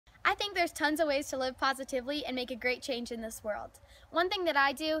I think there's tons of ways to live positively and make a great change in this world. One thing that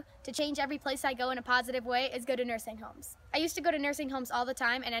I do to change every place I go in a positive way is go to nursing homes. I used to go to nursing homes all the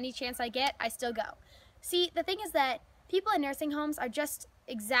time, and any chance I get, I still go. See, the thing is that people in nursing homes are just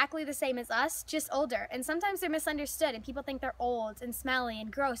exactly the same as us, just older, and sometimes they're misunderstood and people think they're old and smelly and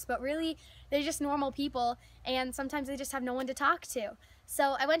gross, but really they're just normal people, and sometimes they just have no one to talk to.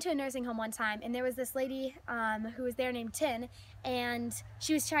 So I went to a nursing home one time, and there was this lady who was there named Tin, and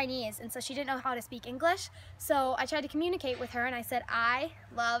she was Chinese, and so she didn't know how to speak English. So I tried to communicate with her, and I said, "I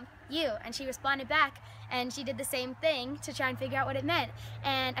love you," and she responded back, and she did the same thing to try and figure out what it meant.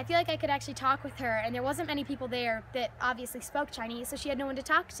 And I feel like I could actually talk with her, and there wasn't many people there that obviously spoke Chinese, so she had no one to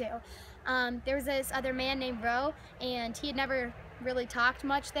talk to. There was this other man named Ro, and he had never really talked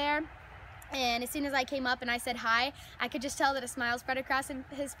much there. And as soon as I came up and I said hi, I could just tell that a smile spread across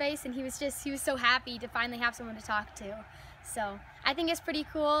his face, and he was so happy to finally have someone to talk to. So I think it's pretty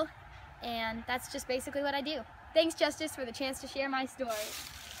cool, and that's just basically what I do. Thanks, Justice, for the chance to share my story.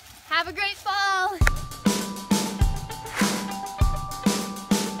 Have a great fall!